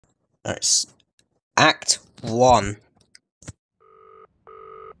Alright, Act 1.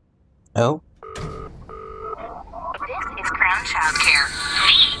 Oh? This is Crown Childcare,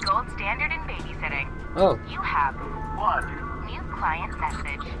 the gold standard in babysitting. Oh. You have one new client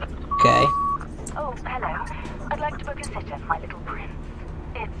message. Okay. Oh, hello. I'd like to book a sitter for my little prince.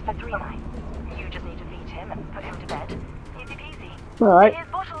 It's for 3 nights. You just need to feed him and put him to bed. Easy peasy. Alright. His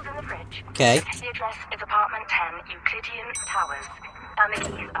bottle's in the fridge. Okay. The address is apartment 10, Euclidean Towers. And the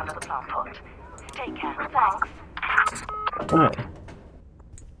keys under the plant pot. Take care. Thanks. Alright.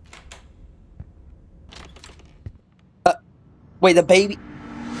 Wait, the baby...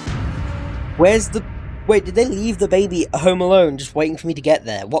 Where's the... Wait, did they leave the baby at home alone just waiting for me to get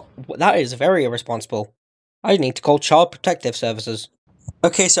there? What? That is very irresponsible. I need to call Child Protective Services.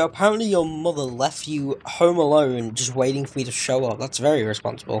 Okay, so apparently your mother left you home alone just waiting for me to show up. That's very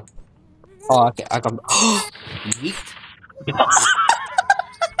irresponsible. Oh, okay, I got... Yeet.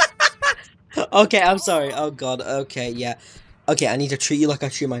 Okay, I'm sorry. Oh god, okay, yeah. Okay, I need to treat you like I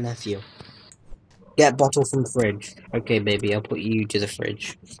treat my nephew. Get bottle from fridge. Okay, baby, I'll put you to the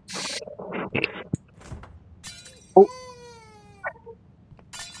fridge. Okay. Oh.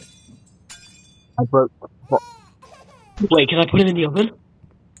 I broke... What? Wait, can I put him in the oven?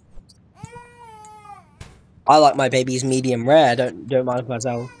 I like my babies medium rare, don't mind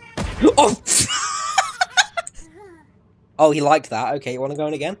myself. Oh! Oh, he liked that. Okay, you wanna go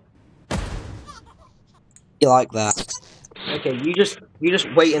in again? You like that. Okay, you just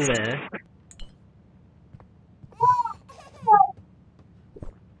wait in there.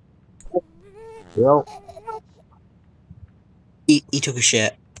 Yo. He took a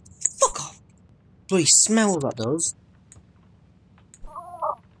shit. Fuck off. Bloody smell that does.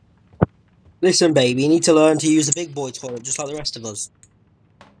 Listen, baby, you need to learn to use the big boy toilet just like the rest of us.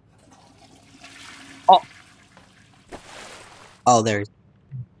 Oh. Oh, there he is.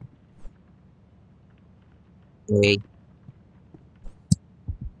 Wait.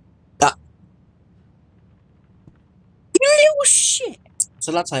 Ah. You little shit.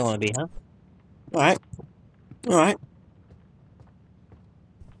 So that's how you want to be, huh? Alright. Alright.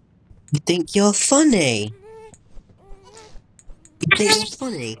 You think you're funny? You think you're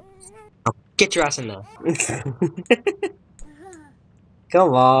funny? Oh, get your ass in there.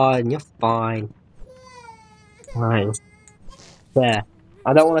 Come on, you're fine. Right. There.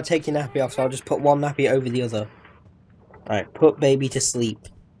 I don't want to take your nappy off, so I'll just put one nappy over the other. Alright, put baby to sleep.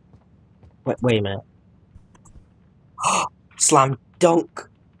 Wait a minute. Slam dunk!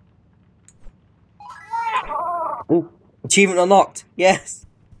 Ooh, achievement unlocked! Yes!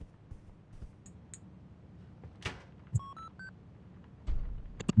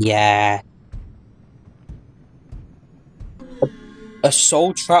 Yeah. A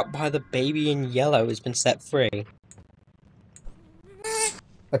soul trapped by the baby in yellow has been set free.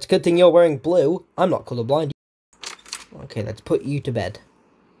 That's a good thing you're wearing blue. I'm not colorblind. Okay, let's put you to bed.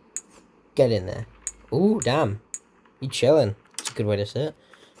 Get in there. Ooh, damn. You chilling. That's a good way to sit.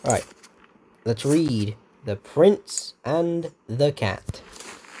 Alright. Let's read. The Prince and the Cat.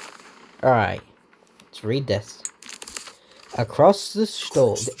 Alright. Let's read this. Across the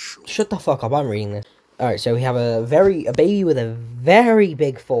store... Shut the fuck up, I'm reading this. Alright, so we have a baby with a very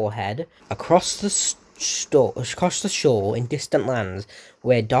big forehead. Across the shore in distant lands,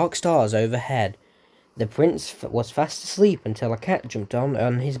 where dark stars overhead. The prince was fast asleep until a cat jumped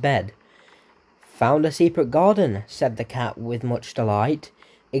on his bed. Found a secret garden, said the cat with much delight.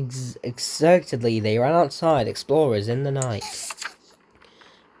 Excitedly they ran outside, explorers in the night.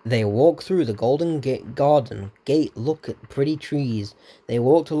 They walked through the golden garden gate, look at pretty trees. They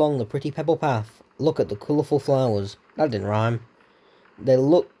walked along the pretty pebble path, look at the colourful flowers. That didn't rhyme. They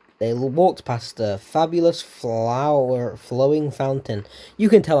walked past the fabulous flowing fountain. You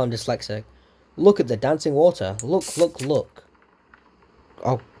can tell I'm dyslexic. Look at the dancing water. Look, look, look.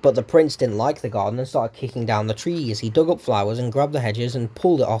 Oh, but the prince didn't like the garden and started kicking down the trees. He dug up flowers and grabbed the hedges and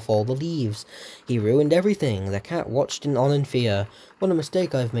pulled it off all the leaves. He ruined everything. The cat watched on in fear. What a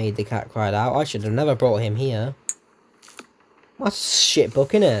mistake I've made, the cat cried out. I should have never brought him here. That's a shit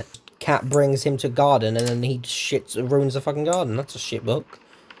book, innit? Cat brings him to garden and then he ruins the fucking garden. That's a shit book.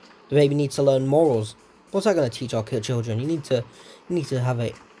 The baby needs to learn morals. What's that going to teach our children? You need to have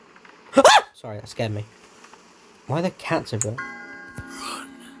a... Sorry, that scared me. Why are there cats everywhere?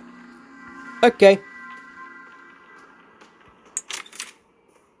 Okay.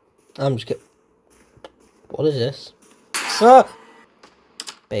 I'm just kidding. What is this? Ah!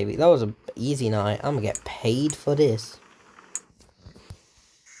 Baby, that was an easy night. I'm gonna get paid for this.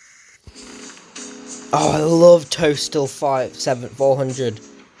 Oh, I love Toast Still 400.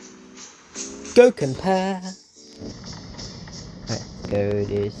 Go compare. Right, Go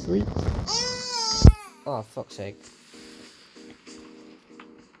to sleep. Oh, fuck's sake.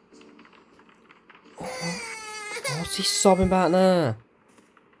 What's he sobbing about now?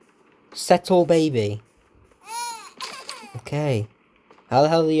 Settle, baby. Okay. How the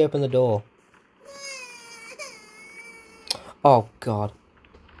hell did he open the door? Oh, God.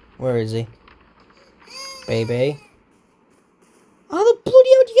 Where is he? Baby. How the bloody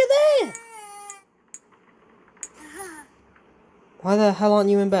hell did you get there? Why the hell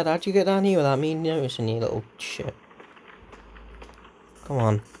aren't you in bed? How'd you get down here without me noticing you, little shit? Come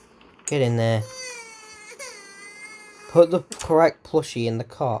on. Get in there. Put the correct plushie in the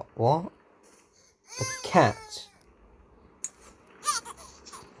cart. What? The cat.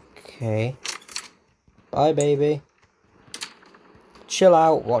 Okay. Bye, baby. Chill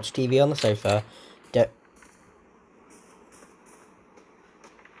out. Watch TV on the sofa.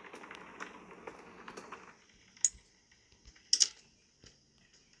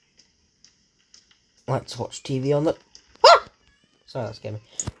 Let's watch TV on the... Ah! Sorry, that scared me.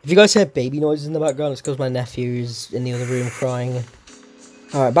 If you guys hear baby noises in the background, it's because my nephew is in the other room crying.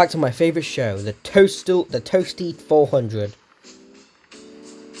 Alright, back to my favourite show, the Toasty 400.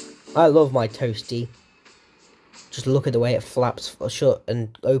 I love my Toasty. Just look at the way it flaps shut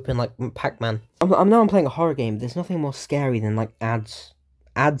and open like Pac-Man. I'm playing a horror game. There's nothing more scary than like ads.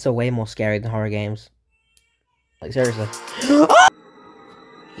 Ads are way more scary than horror games. Like seriously.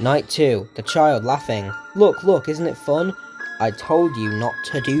 Night 2. The child laughing. Look, look, isn't it fun? I told you not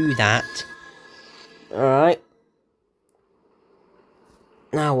to do that. Alright.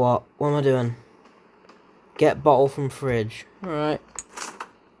 Now what? What am I doing? Get bottle from fridge. Alright.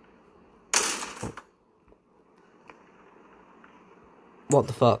 What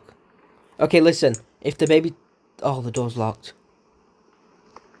the fuck? Okay, listen. If the baby... Oh, the door's locked.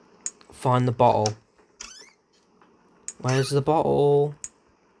 Find the bottle. Where's the bottle?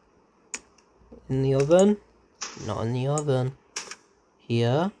 In the oven? Not in the oven.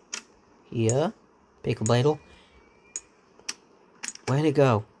 Here. Here. Pickle ladle. Where'd it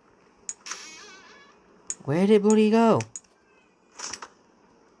go? Where did it bloody go?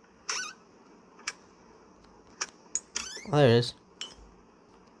 Oh, there it is.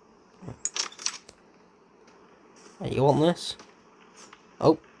 Hey, you want this?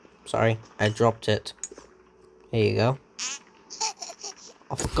 Oh, sorry. I dropped it. Here you go.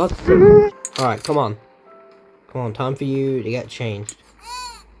 Oh, for God's sake. Alright, come on. Come on, time for you to get changed.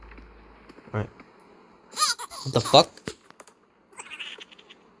 Alright. What the fuck?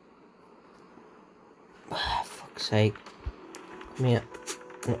 Fuck's sake. Come here.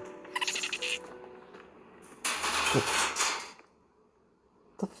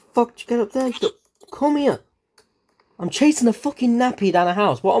 The fuck did you get up there? Come here. I'm chasing a fucking nappy down a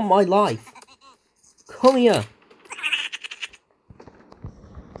house. What on my life? Come here.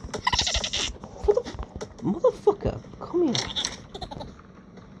 Motherfucker, come here.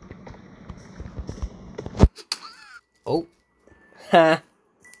 Oh. Ha.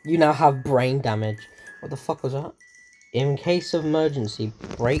 You now have brain damage. What the fuck was that? In case of emergency,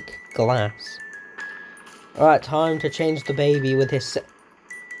 break glass. Alright, time to change the baby with his...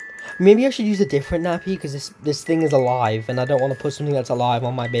 Maybe I should use a different nappy, because this thing is alive, and I don't want to put something that's alive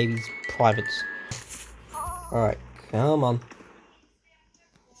on my baby's privates. Alright, come on.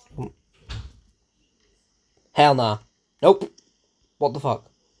 Hell nah. Nope. What the fuck?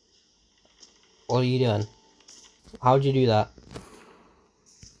 What are you doing? How'd you do that?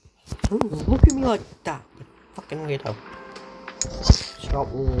 Ooh, look at me like that, you fucking weirdo. Stop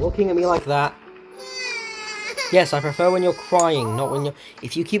looking at me like that. Yes, I prefer when you're crying, not when you're...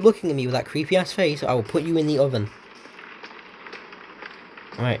 If you keep looking at me with that creepy-ass face, I will put you in the oven.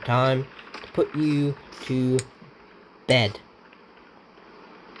 Alright, time to put you to bed.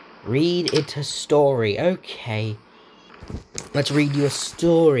 Read it a story. Okay. Let's read you a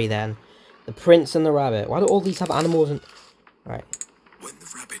story, then. The Prince and the Rabbit. Why do all these have animals and... Alright.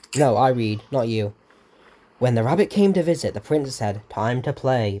 No, I read, not you. When the rabbit came to visit, the prince said, "Time to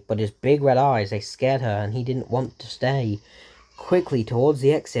play," but his big red eyes, they scared her, and he didn't want to stay. Quickly, towards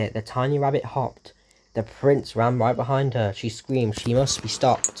the exit, the tiny rabbit hopped. The prince ran right behind her. She screamed, she must be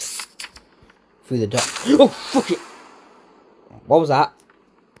stopped. Through the door. Oh, fuck it! What was that?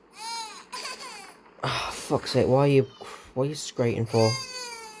 Oh, fuck's sake, what are you scrating for?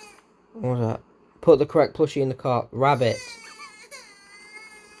 What was that? Put the correct plushie in the cart. Rabbit.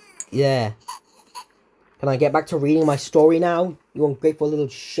 Yeah. Can I get back to reading my story now, you ungrateful little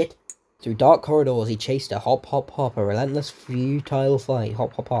shit? Through dark corridors he chased her, hop, hop, hop, a relentless, futile flight,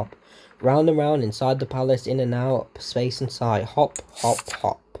 hop, hop, hop. Round and round, inside the palace, in and out, space and sight, hop, hop,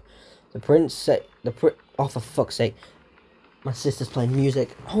 hop. The prince said, oh, for fuck's sake. My sister's playing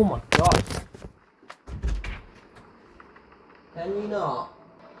music. Oh my god. Can you not?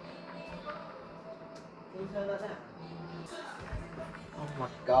 Can you turn that down? Oh my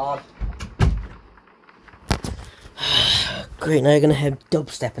god. Great, now you're gonna have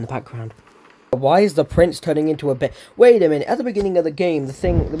dubstep in the background. Why is the prince turning into a baby? Wait a minute, at the beginning of the game,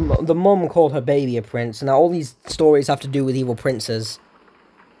 the mom called her baby a prince, and now all these stories have to do with evil princes.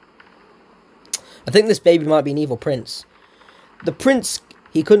 I think this baby might be an evil prince. The prince,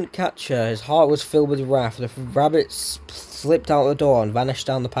 he couldn't catch her, his heart was filled with wrath. The rabbit slipped out the door and vanished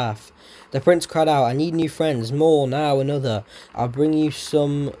down the path. The prince cried out, I need new friends, more, now another. I'll bring you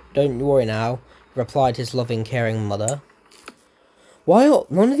some, don't worry now, replied his loving, caring mother. Why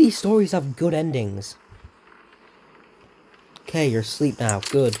none of these stories have good endings? Okay, you're asleep now,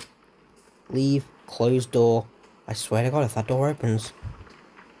 good. Leave, close door. I swear to God, if that door opens.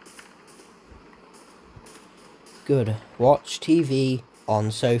 Good. Watch TV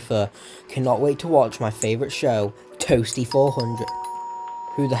on sofa. Cannot wait to watch my favourite show, Toasty 400.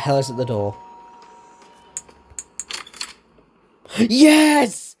 Who the hell is at the door?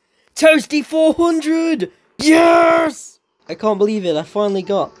 Yes! Toasty 400! Yes! I can't believe it. I finally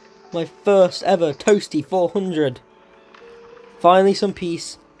got my first ever Toasty 400. Finally some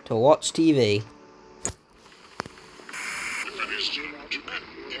peace to watch TV.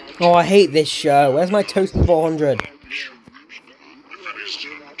 Oh, I hate this show. Where's my Toasty 400?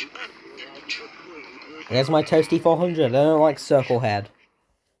 Where's my Toasty 400? I don't like Circle Head.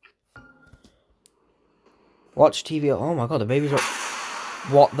 Watch TV. Oh my god, the babies are...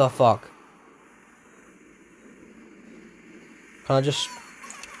 What the fuck? Can I just...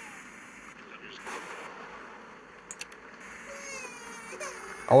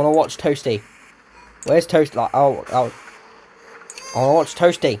 I want to watch Toasty. Where's Toasty? Like, oh. I want to watch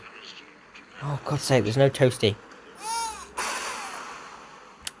Toasty. Oh, God's sake, there's no Toasty.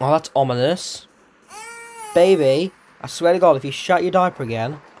 Oh, that's ominous. Baby, I swear to God, if you shat your diaper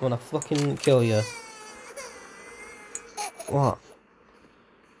again, I'm gonna fucking kill you. What?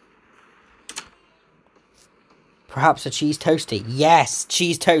 Perhaps a cheese toasty. Yes,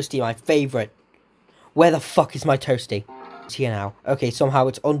 cheese toasty, my favourite. Where the fuck is my toasty? It's here now. Okay, somehow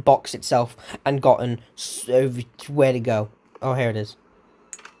it's unboxed itself and gotten so where to go. Oh, here it is.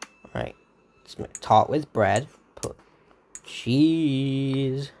 Right. Tart with bread. Put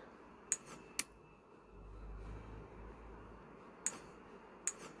cheese.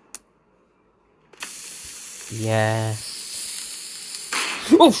 Yes.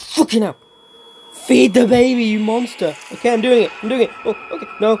 Oh, fucking hell. Feed the baby, you monster. Okay, I'm doing it. I'm doing it. Oh, okay.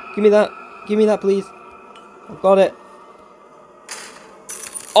 No, give me that. Give me that, please. I've got it.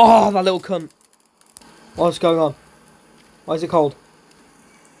 Oh, that little cunt. What's going on? Why is it cold?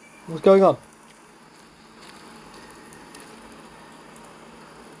 What's going on?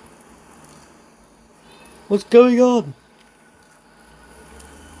 What's going on?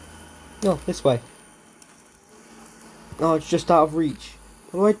 No, this way. Oh, it's just out of reach.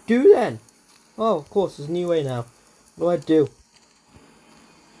 What do I do then? Oh, of course, there's a new way now. What do I do?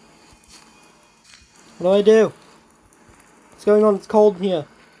 What do I do? What's going on? It's cold in here.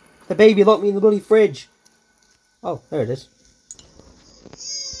 The baby locked me in the bloody fridge. Oh, there it is.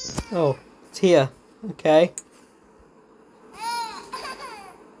 Oh, it's here. Okay.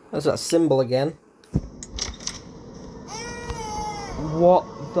 There's that symbol again. What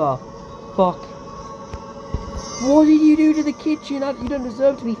the fuck? What did you do to the kitchen? You don't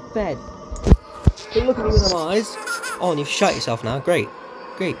deserve to be fed. Don't look at me with them eyes. Oh, and you've shot yourself now. Great.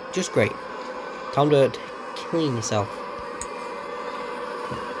 Great. Just great. Time to clean yourself.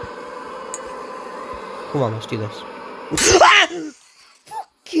 Come on, let's do this. Ah!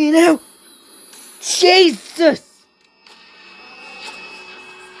 Fucking hell! Jesus!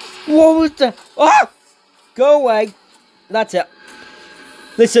 What was the... Ah! Go away. That's it.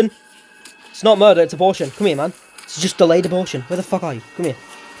 Listen. It's not murder, it's abortion. Come here, man. It's just delayed abortion. Where the fuck are you? Come here.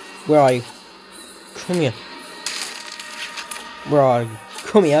 Where are you? Come here. Where are you?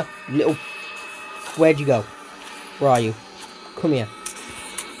 Come here, little... Where'd you go? Where are you? Come here.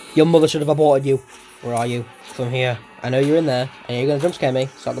 Your mother should have aborted you. Where are you? Come here. I know you're in there. I know you're gonna jump scare me.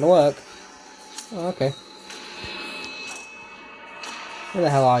 It's not gonna work. Oh, okay. Where the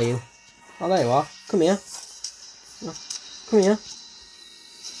hell are you? Oh, there you are. Come here. No. Come here.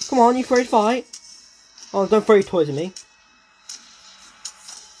 Come on, you afraid to fight? Oh, don't throw your toys at me.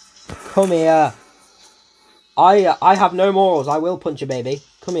 Come here. I have no morals. I will punch a baby.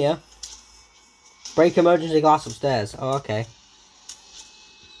 Come here. Break emergency glass upstairs. Oh, okay.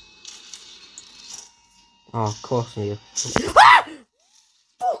 Oh, of course you. Ah!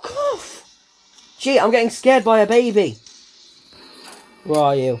 Fuck off! Gee, I'm getting scared by a baby. Where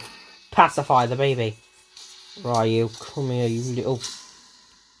are you? Pacify the baby. Where are you? Come here, you little...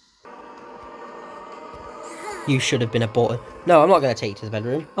 You should have been aborted. No, I'm not going to take you to the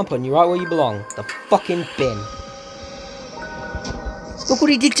bedroom. I'm putting you right where you belong. The fucking bin. Look what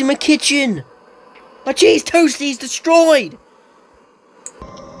he did to my kitchen. My cheese toastie's destroyed.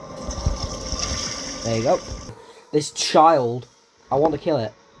 There you go. This child. I want to kill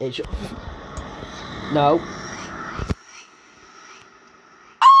it. It should... No.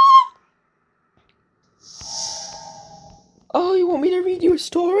 Oh, you want me to read you a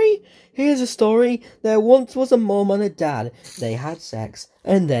story? Here's a story. There once was a mom and a dad. They had sex,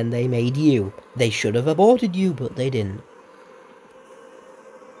 and then they made you. They should have aborted you, but they didn't.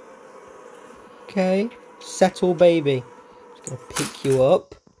 Okay. Settle, baby. Just gonna pick you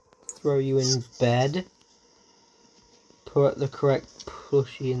up. Throw you in bed. Put the correct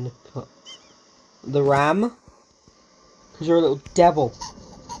plushie in the ram. Because you're a little devil.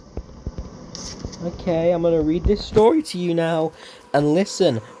 Okay, I'm going to read this story to you now. And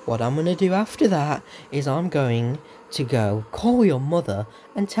listen, what I'm going to do after that is I'm going to go call your mother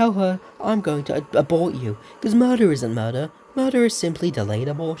and tell her I'm going to abort you. Because murder isn't murder. Murder is simply delayed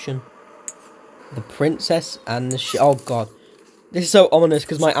abortion. The princess and the oh god. This is so ominous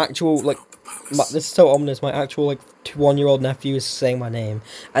because my actual, like, this is so ominous. My actual, like, 1-year-old nephew is saying my name.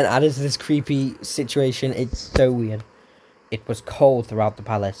 And added to this creepy situation, it's so weird. It was cold throughout the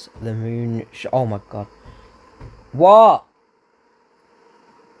palace. The moon... oh my god. What?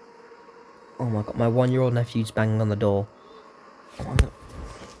 Oh my god, my 1-year-old nephew's banging on the door.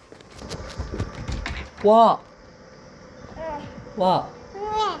 What? What?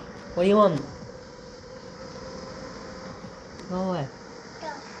 What do you want? Go away.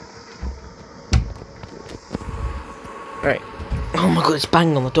 Right. Oh my god, it's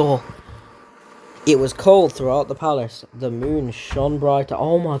banging on the door. It was cold throughout the palace. The moon shone brighter.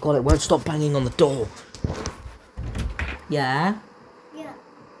 Oh my god, it won't stop banging on the door. Yeah? Yeah.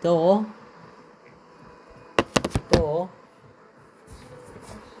 Door? Door?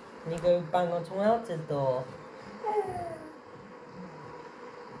 Can you go bang on someone else's door?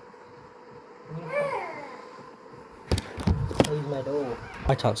 Close my door.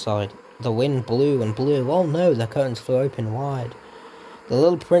 Right outside. The wind blew and blew. Oh no, the curtains flew open wide. The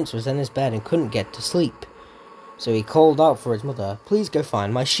little prince was in his bed and couldn't get to sleep. So he called out for his mother, "Please go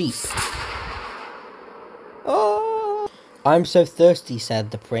find my sheep." Oh! "I'm so thirsty,"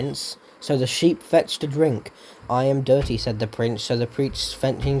 said the prince. So the sheep fetched a drink. "I am dirty," said the prince. So the priest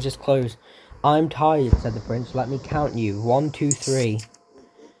changed his clothes. "I'm tired," said the prince. "Let me count you. 1, 2, 3.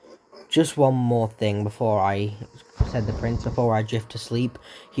 "Just one more thing said the prince, before I drift to sleep."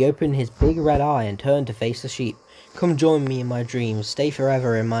 He opened his big red eye and turned to face the sheep. "Come join me in my dreams, stay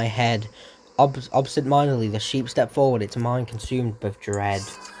forever in my head." Absent-mindedly, the sheep stepped forward, its mind consumed with dread.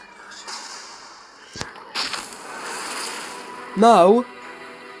 Mo?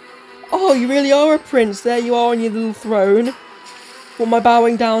 Oh, you really are a prince. There you are on your little throne. What, am I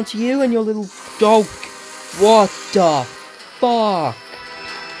bowing down to you and your little dog? What the fuck?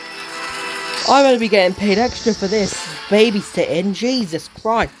 I'm going to be getting paid extra for this babysitting. Jesus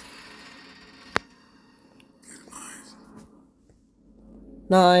Christ.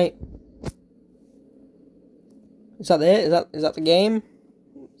 Night. Is that it? Is that the game?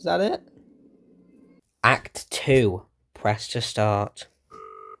 Is that it? Act 2. Press to start.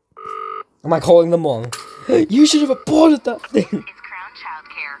 Am I calling them on? You should have aborted that thing. It's Crown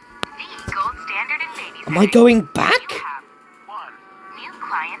Childcare, the gold standard in babysitting. Am I going back? New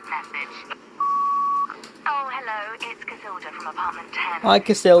client message. Oh, hello. It's Casilda from apartment 10. Hi,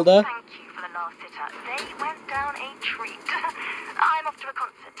 Casilda. Thank you for the last sitter. They went down a treat. I'm off to a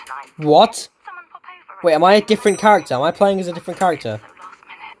concert tonight. What? Someone pop over. Wait, am I a different character? Am I playing as a different character? So last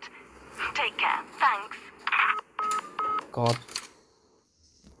minute. Take care. Thanks. God.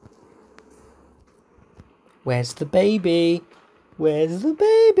 Where's the baby? Where's the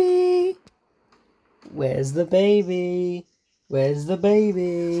baby? Where's the baby? Where's the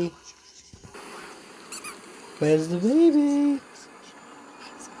baby? Where's the baby?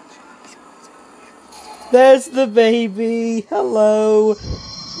 There's the baby. Hello.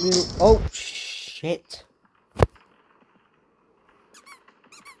 Oh, shit.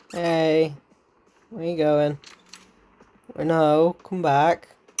 Hey. Where you going? No, come back.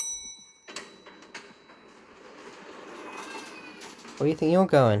 Where do you think you're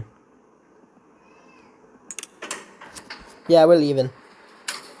going? Yeah, we're leaving.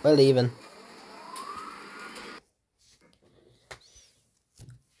 We're leaving.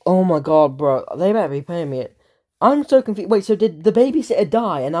 Oh my god, bro. They better be paying me. I'm so confused. Wait, so did the babysitter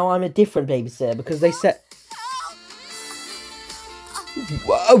die and now I'm a different babysitter because they said...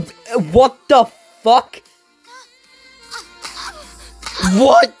 Whoa, what the fuck?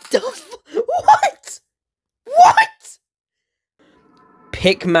 What the what? What?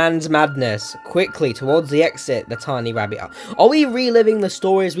 Pick man's madness. Quickly, towards the exit, the tiny rabbit. Are we reliving the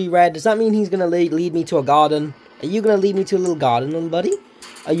stories we read? Does that mean he's gonna lead me to a garden? Are you gonna lead me to a little garden, little buddy?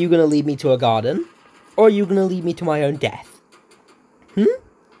 Are you gonna lead me to a garden? Or are you gonna lead me to my own death?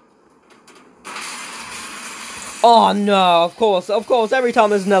 Oh no, of course, every time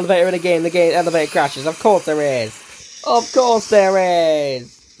there's an elevator in a game, the elevator crashes. Of course there is. Of course there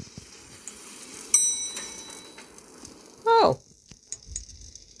is. Oh.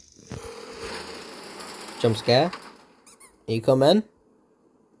 Jump scare. You come in.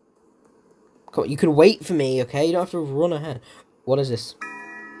 Come on, you can wait for me, okay? You don't have to run ahead. What is this?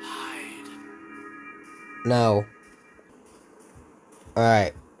 Hide. No.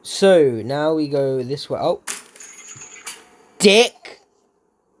 Alright. So, now we go this way. Oh. Dick!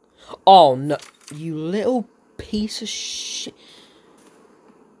 Oh, no. You little piece of shit.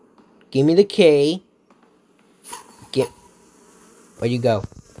 Give me the key. Where'd you go?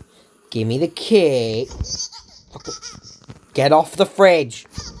 Give me the key. Get off the fridge.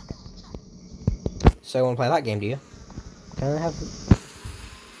 So, you want to play that game, do you? Can I have...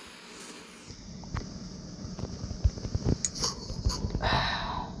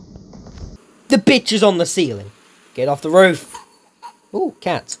 The bitch is on the ceiling. Get off the roof. Ooh,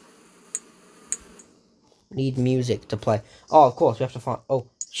 cat. Need music to play. Oh, of course, we have to find... Oh,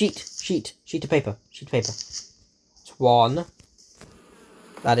 sheet of paper. It's one.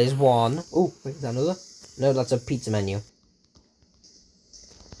 That is one. Oh, wait, is that another? No, that's a pizza menu.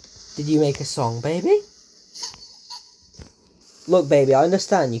 Did you make a song, baby? Look, baby, I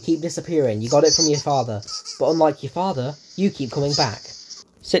understand. You keep disappearing. You got it from your father. But unlike your father, you keep coming back.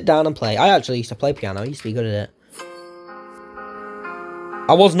 Sit down and play. I actually used to play piano. I used to be good at it.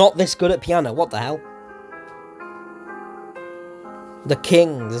 I was not this good at piano. What the hell? The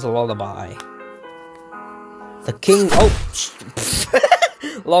King's Lullaby. The King... Oh!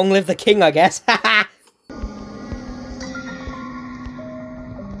 Long live the King, I guess.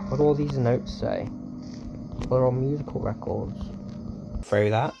 What do all these notes say? Well, they're all musical records. Throw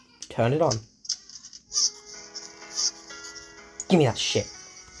that. Turn it on. Give me that shit.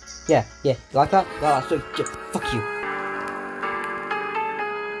 Yeah. You like that? Well, that's so... Fuck you.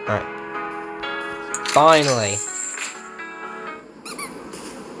 Alright. Finally.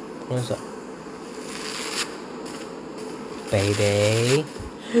 What is that? Baby.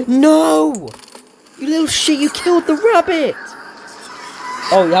 No! You little shit, you killed the rabbit!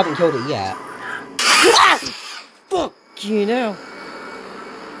 Oh, you haven't killed it yet. Fuck you now.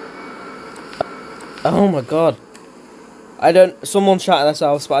 Oh my god. Someone shot at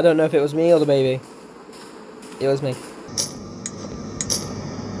themselves, but I don't know if it was me or the baby. It was me.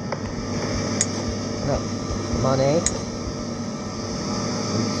 No. Money.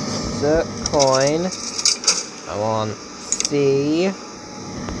 Insert coin. I want C2.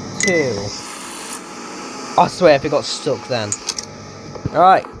 I swear if it got stuck then.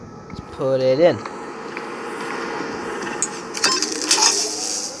 Alright. Let's put it in.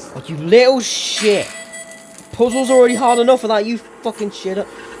 Oh, you little shit. Puzzle's already hard enough without you fucking shit up.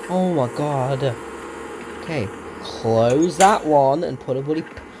 Oh my god. Okay. Close that one and put a bloody...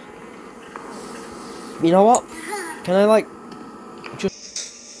 You know what? Can I like... Just...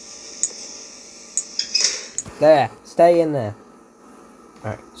 There. Stay in there.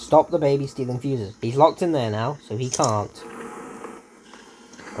 Alright. Stop the baby stealing fuses. He's locked in there now, so he can't.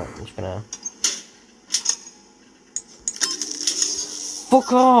 Alright, I'm just gonna...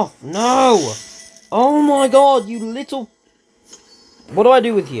 Fuck off! No! Oh my god, you little... What do I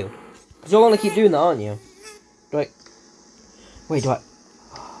do with you? Because you're gonna keep doing that, aren't you? Do I... Wait, do I...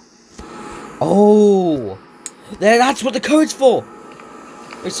 Oh! There, that's what the code's for!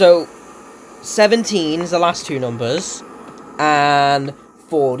 So, 17 is the last two numbers, and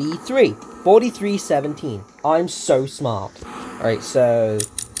 43. 43, 17. I'm so smart. Alright, so...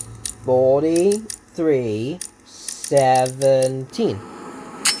 43, 17.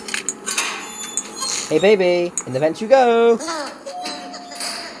 Hey baby, in the vent you go! I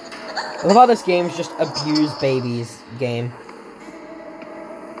love how this game is just abuse babies game.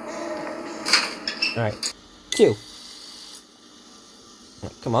 Alright, 2.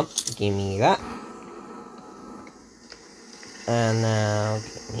 Come on, give me that. And now,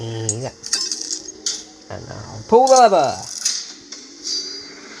 give me that. And now, pull the lever!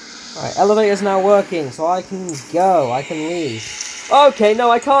 Alright, elevator's now working, so I can go, I can leave. Okay, no,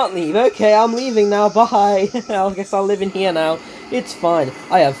 I can't leave. Okay, I'm leaving now, bye! I guess I'll live in here now. It's fine.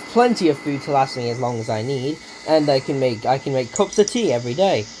 I have plenty of food to last me as long as I need. And I can make cups of tea every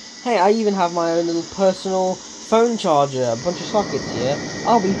day. Hey, I even have my own little personal phone charger, a bunch of sockets here.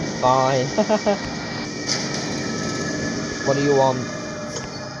 I'll be fine. What do you want?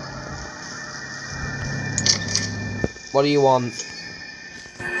 What do you want?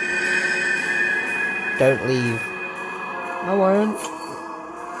 Don't leave. I won't.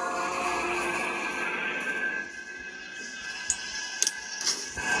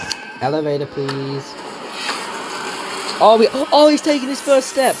 Elevator, please. Oh, he's taking his first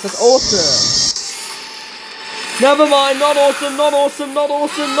steps. That's awesome. Never mind. Not awesome. Not awesome. Not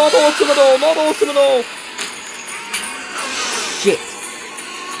awesome. Not awesome at all. Not awesome at all. Shit.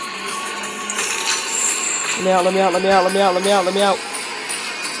 Let me out. Let me out. Let me out. Let me out. Let me out. Let me out.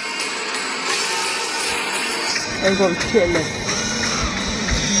 Everyone's shitting me.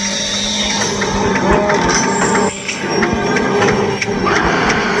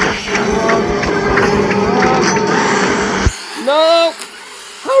 No!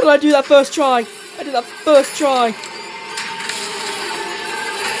 How did I do that first try? I did that first try.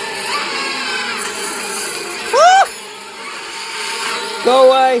 Ah! Go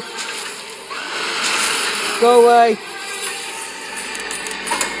away. Go away.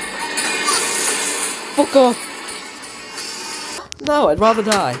 Fuck off. No, I'd rather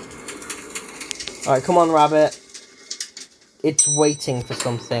die. Alright, come on, rabbit. It's waiting for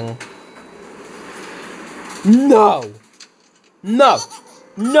something. No! No!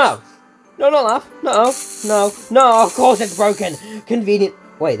 No! No, not laugh. No, no, no, of course it's broken! Convenient.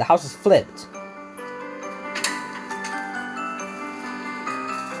 Wait, the house is flipped.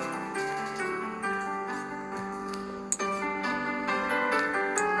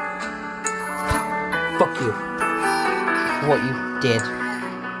 Fuck you. What you did.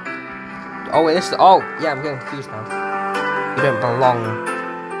 Oh, wait, this is. Oh, yeah, I'm getting confused now. You don't belong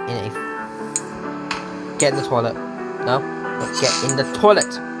in a. Get in the toilet. No? Get in the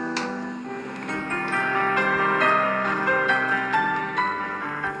toilet!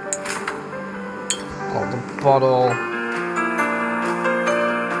 Got the bottle.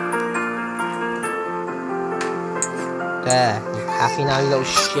 There. You happy now, you little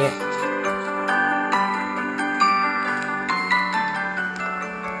shit?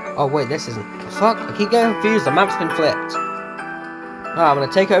 Oh, wait, this isn't. Fuck, I keep getting confused. The map's been flipped. Alright, I'm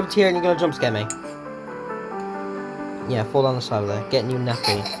gonna take it over to here and you're gonna jump scare me. Yeah, fall down the side of there. Get a new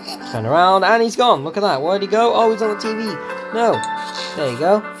nappy. Turn around, and he's gone. Look at that. Where'd he go? Oh, he's on the TV. No. There you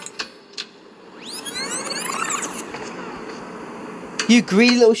go. You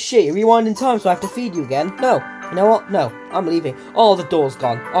greedy little shit. You're rewinding time, so I have to feed you again. No. You know what? No. I'm leaving. Oh, the door's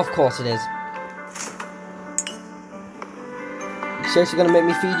gone. Of course it is. You seriously gonna make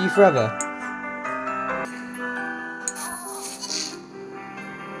me feed you forever?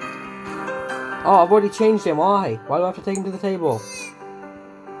 Oh, I've already changed him. Why? Why do I have to take him to the table?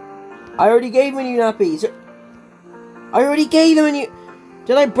 I already gave him a new nappy. I already gave him a new...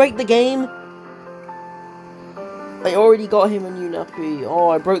 Did I break the game? I already got him a new nappy. Oh,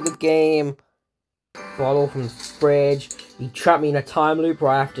 I broke the game. Bottle from the fridge. You trapped me in a time loop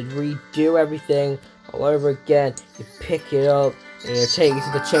where I have to redo everything all over again. You pick it up and you take it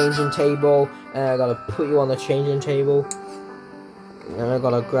to the changing table. And I gotta put you on the changing table. And I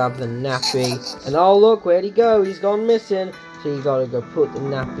gotta grab the nappy. And oh look, where'd he go? He's gone missing. So you gotta go put the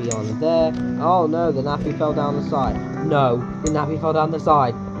nappy on there. Oh no, the nappy fell down the side. No, the nappy fell down the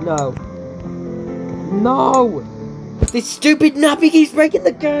side. No. No! This stupid nappy keeps breaking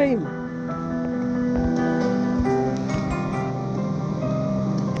the game!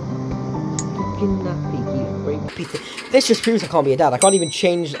 Fucking nappy keeps breaking. This just proves I can't be a dad. I can't even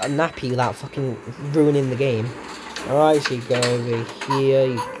change a nappy without fucking ruining the game. Alright, so you go over here,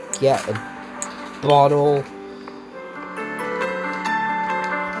 you get a bottle.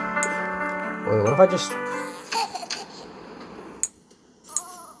 Wait, what if I just...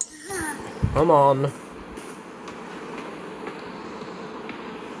 Come on.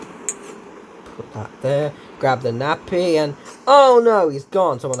 Put that there, grab the nappy, and... Oh no, he's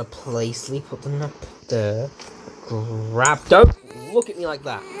gone, so I'm gonna playfully put the nappy there. Don't look at me like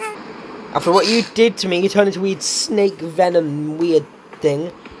that. After what you did to me, you turned into a weird snake venom weird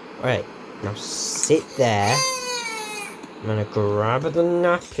thing. Alright, now sit there. I'm gonna grab the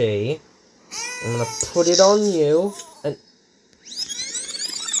nappy. I'm gonna put it on you.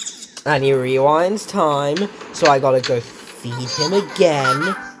 And he rewinds time. So I gotta go feed him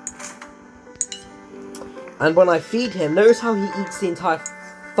again. And when I feed him, notice how he eats the entire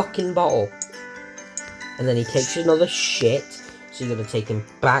fucking bottle. And then he takes another shit. So you gotta take him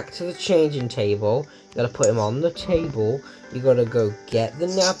back to the changing table. You gotta put him on the table. You gotta go get the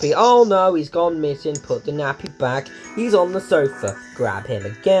nappy. Oh no, he's gone missing. Put the nappy back. He's on the sofa. Grab him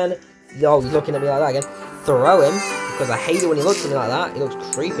again. Oh, he's looking at me like that again. Throw him, because I hate it when he looks at me like that. He looks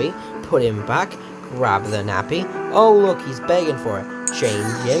creepy. Put him back. Grab the nappy. Oh look, he's begging for it.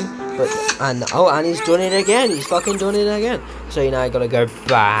 Change him. And he's done it again. He's fucking done it again. So you now gotta go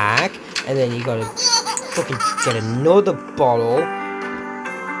back, and then you gotta fucking get another bottle.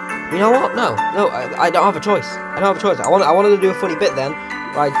 You know what? No, I don't have a choice. I don't have a choice. I wanted to do a funny bit then.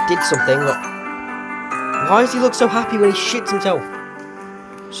 Where I did something, but why does he look so happy when he shits himself?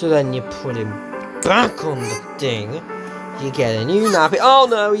 So then you put him back on the thing. You get a new nappy. Oh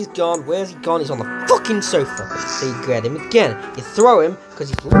no, he's gone. Where's he gone? He's on the fucking sofa. So you get him again. You throw him because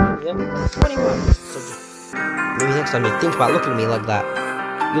he's looking at you. 21. So just maybe next time you think about looking at me like that.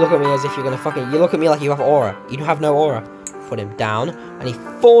 You look at me as if you're gonna fucking. You look at me like you have aura. You don't have no aura. Put him down, and he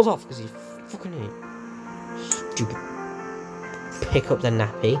falls off because he's fucking stupid. Pick up the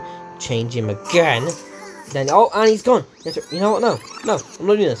nappy, change him again. Then and he's gone. You know what? No, I'm not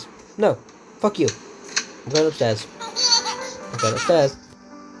doing this. No, fuck you. I'm going upstairs. I'm going upstairs.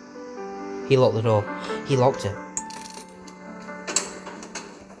 He locked the door. He locked it.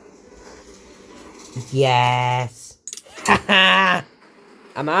 Yes. Haha.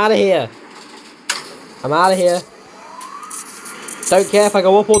 I'm out of here. I'm out of here. Don't care if I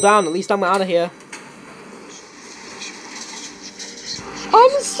go up or down. At least I'm out of here.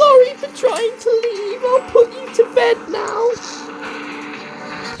 I'm sorry for trying to leave. I'll put you to bed now.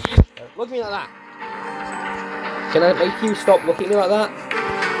 Look at me like that. Can I make you stop looking at me like that?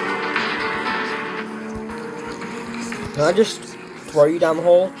 Can I just throw you down the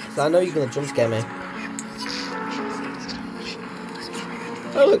hall? Because I know you're going to jump scare me.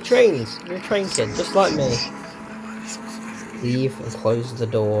 Oh look, trains. You're a train kid, just like me. Leave and close the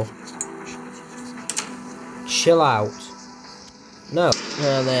door. Chill out. No.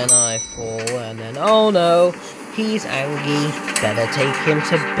 And then I fall, and then oh no, he's angry. Better take him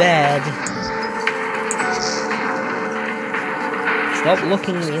to bed. Stop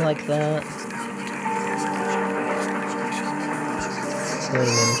looking at me like that. Put him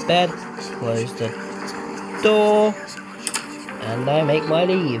in his bed. Close the door. And I make my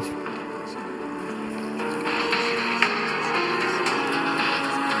leave.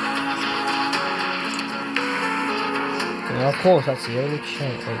 Well, of course, that's the only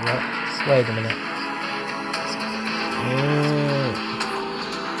chance. Wait, what? Wait a minute.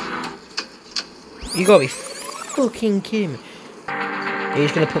 You gotta be fucking kidding me. You're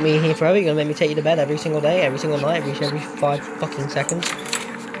just gonna put me in here forever? You're gonna make me take you to bed every single day, every single night, every 5 fucking seconds?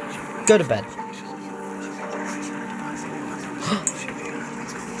 Go to bed.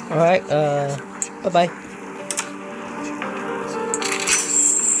 Alright, bye-bye.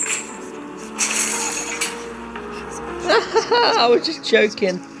 I was just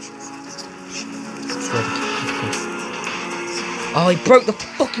joking. Oh, he broke the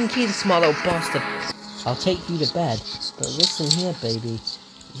fucking key, the smart little bastard. I'll take you to bed, but listen here, baby.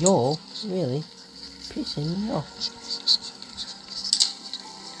 You're really pissing me off.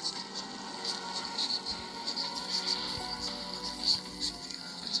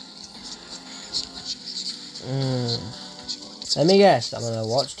 Let me guess, I'm gonna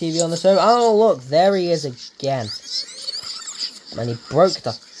watch TV on the sofa. Oh look, there he is again. And he broke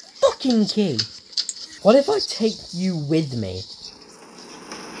the fucking key. What if I take you with me?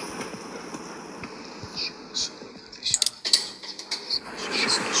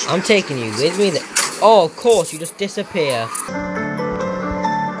 I'm taking you with me. Oh, of course, you just disappear.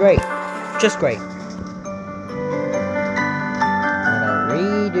 Great. Just great. I'm gonna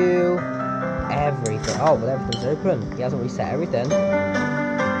redo everything. Oh, but everything's open. He hasn't reset everything.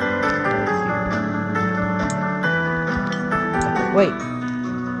 Wait.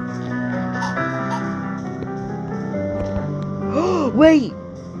 Wait!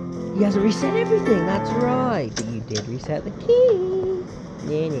 He hasn't reset everything, that's right. But you did reset the key.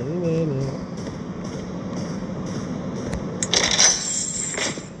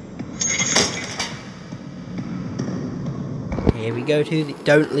 Here we go to the...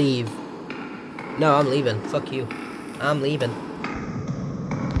 Don't leave. No, I'm leaving. Fuck you. I'm leaving.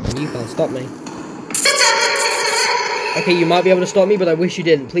 And you can't stop me. Okay, you might be able to stop me, but I wish you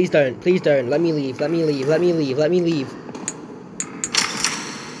didn't. Please don't. Please don't. Let me leave. Let me leave. Let me leave. Let me leave.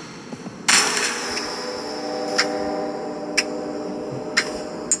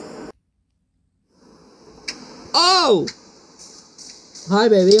 Oh! Hi,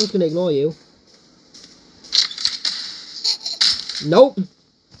 baby. I'm just gonna ignore you. Nope.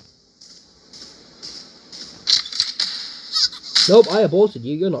 Nope, I aborted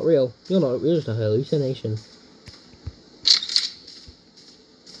you. You're not real. You're just a hallucination.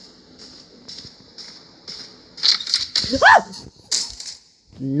 Ah!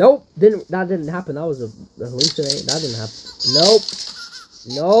 Nope, that didn't happen. That was a hallucination. That didn't happen. Nope.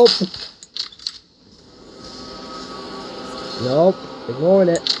 Nope. Nope. Ignoring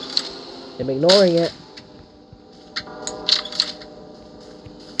it. I'm ignoring it.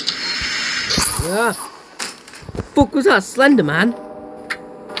 Ah. The fuck was that? Slender Man?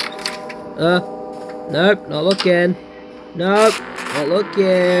 Nope, not looking. Nope, not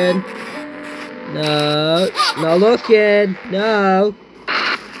looking. No, not looking. No.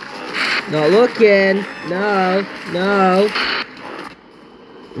 Not looking. No, no.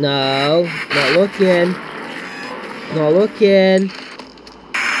 No, not looking. Not looking.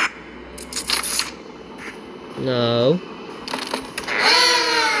 No.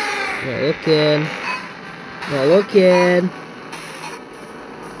 Not looking. Not looking.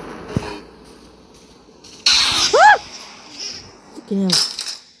 Ah! Fucking hell.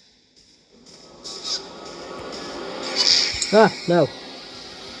 Ah, no.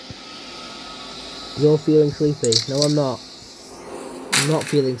 You're feeling sleepy. No, I'm not. I'm not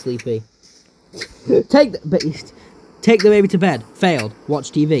feeling sleepy. Take the baby to bed. Failed.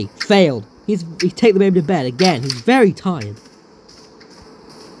 Watch TV. Failed. He's take the baby to bed again. He's very tired.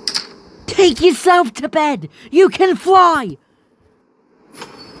 Take yourself to bed. You can fly.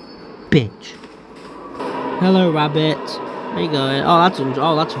 Bitch. Hello, rabbit. Where you going?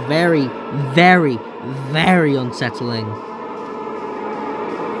 Oh, that's very, very, very unsettling.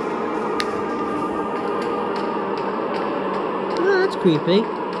 Oh, that's creepy.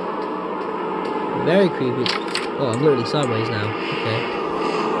 Very creepy. Oh, I'm literally sideways now. Okay.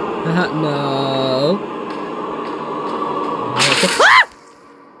 No. Ah!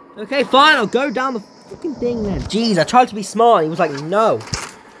 Okay, fine. I'll go down the fucking thing then. Jeez, I tried to be smart. He was like, no.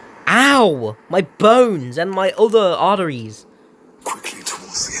 Ow! My bones and my other arteries. Quickly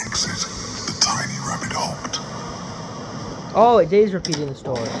towards the exit, the tiny rabbit hopped. Oh, it is repeating the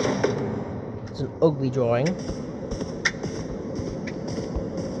story. It's an ugly drawing.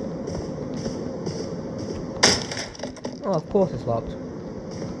 Oh, of course it's locked.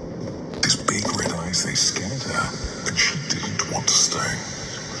 His big red eyes, they scared her, and she didn't want to stay.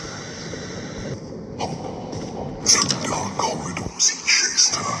 Through dark corridors, he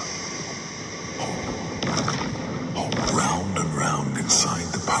chased her. Round and round inside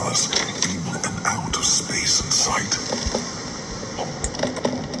the palace, in and out of space and sight.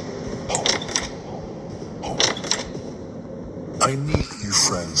 I need you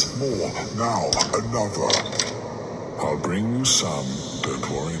friends more now, another. I'll bring you some, don't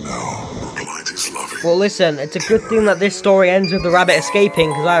worry now. Light is loving. Well, listen, it's a good thing that this story ends with the rabbit escaping,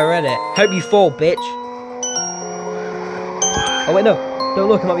 because I read it. Hope you fall, bitch. Oh, wait, no. Don't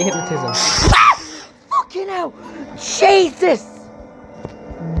look, I might be hypnotism. Ah! Fucking hell! Jesus!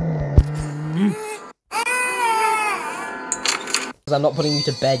 I'm not putting you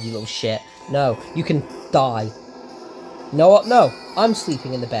to bed, you little shit. No, you can die. You know what? No, I'm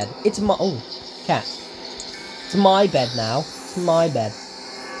sleeping in the bed. It's my... Oh, cat. It's my bed now. It's my bed.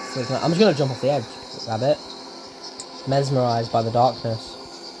 I'm just gonna jump off the edge, rabbit. Mesmerized by the darkness.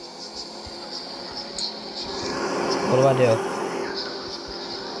 What do I do?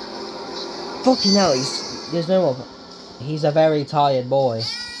 Fucking hell, there's no more. He's a very tired boy.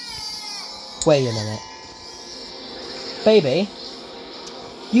 Wait a minute. Baby,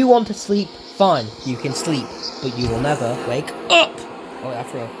 you want to sleep? Fine, you can sleep, but you will never wake up. Oh, I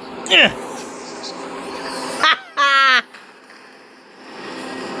threw.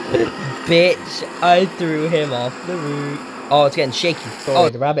 Bitch, I threw him off the roof. Oh, it's getting shaky. Sorry, oh,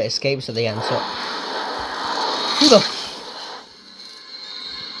 the rabbit escapes at the end, so...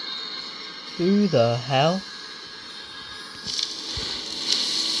 Who the hell?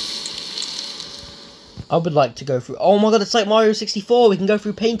 I would like to go through... Oh my god, it's like Mario 64. We can go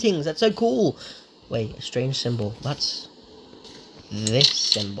through paintings. That's so cool. Wait, a strange symbol. That's... this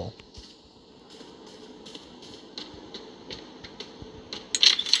symbol.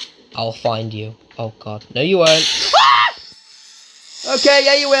 I'll find you. Oh god. No, you won't. Ah! Okay,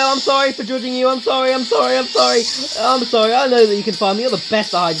 yeah, you will. I'm sorry for judging you. I'm sorry. I'm sorry. I know that you can find me. You're the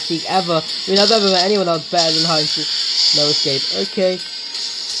best at hide and seek ever. I mean, I've never met anyone else better than hide and seek. No escape. Okay.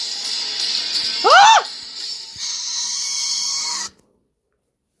 Ah!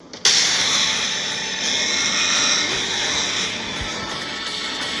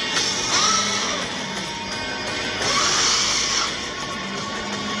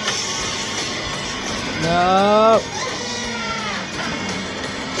 No.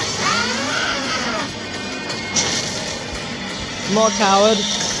 I'm not a coward.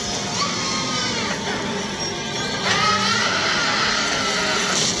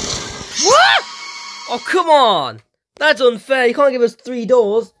 What? Oh, come on! That's unfair. You can't give us 3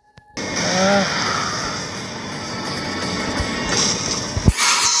 doors.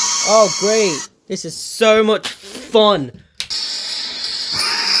 Oh, great. This is so much fun.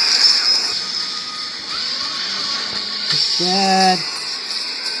 Dad.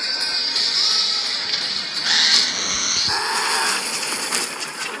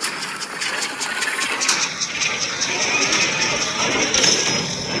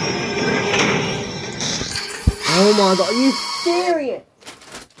 Oh my god, are you serious?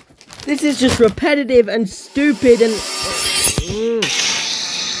 This is just repetitive and stupid and...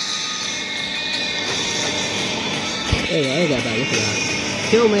 There you go, look at that, look at that.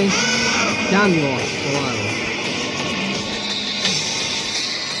 Kill me. Damn you off, survival.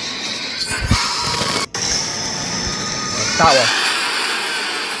 That one.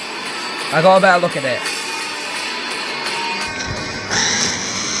 I got a better look at it.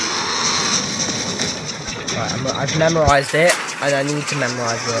 Right, I've memorised it, and I need to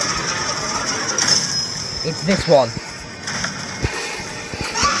memorise it. It's this one.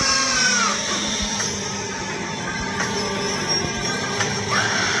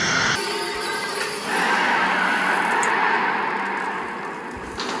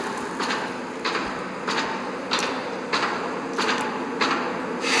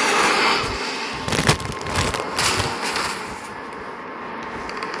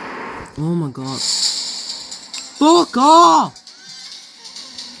 Oh my god. Fuck off!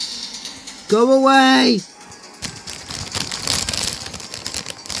 Go away!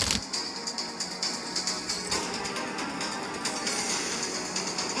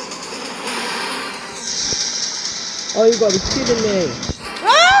 Oh, you gotta be kidding me!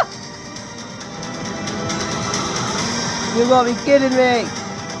 Ah! You gotta be kidding me!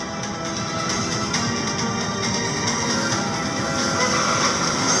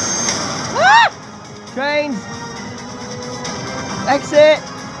 Trains! Exit!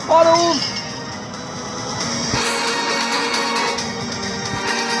 Bottles!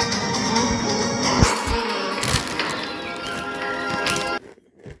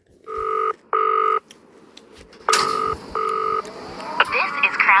 This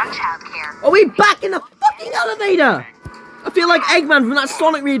is Crown Childcare. Are we back in the fucking elevator? I feel like Eggman from that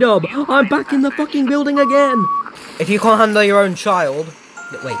Sonic redub. I'm back in the fucking building again. If you can't handle your own child...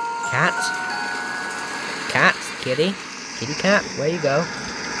 Wait, cat? Cat, kitty, kitty cat, where you go?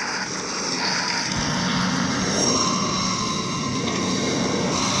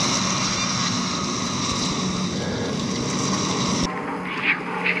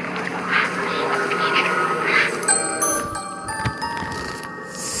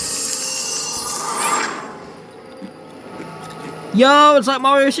 Yo, it's like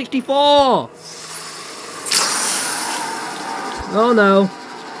Mario 64! Oh no.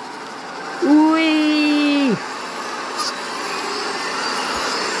 Whee!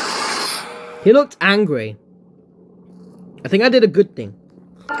 He looked angry. I think I did a good thing.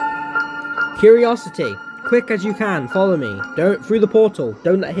 Curiosity. Quick as you can, follow me. Don't through the portal.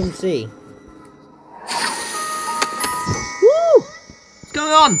 Don't let him see. Woo! What's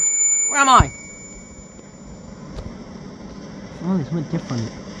going on? Where am I? Oh, there's something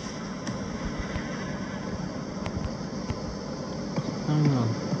different. What's going on?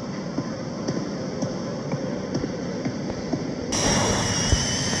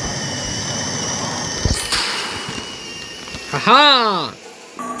 Haha!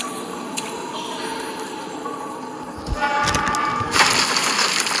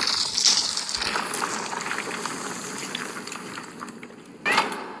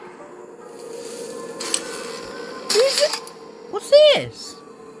 What's this?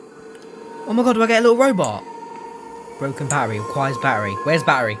 Oh my god, do I get a little robot? Broken battery, requires battery. Where's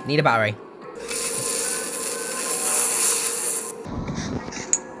battery? Need a battery.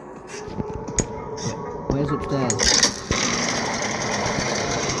 Where's upstairs?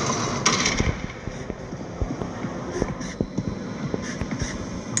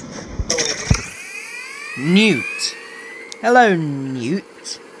 Newt. Hello,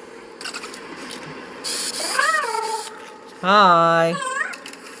 Newt. Hi.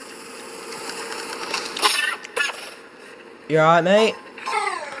 You alright, mate?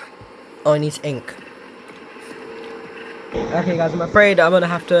 Oh, I need ink. Okay, guys, I'm afraid I'm gonna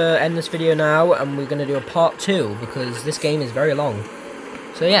have to end this video now, and we're gonna do a part 2 because this game is very long.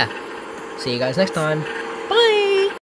 So yeah, see you guys next time.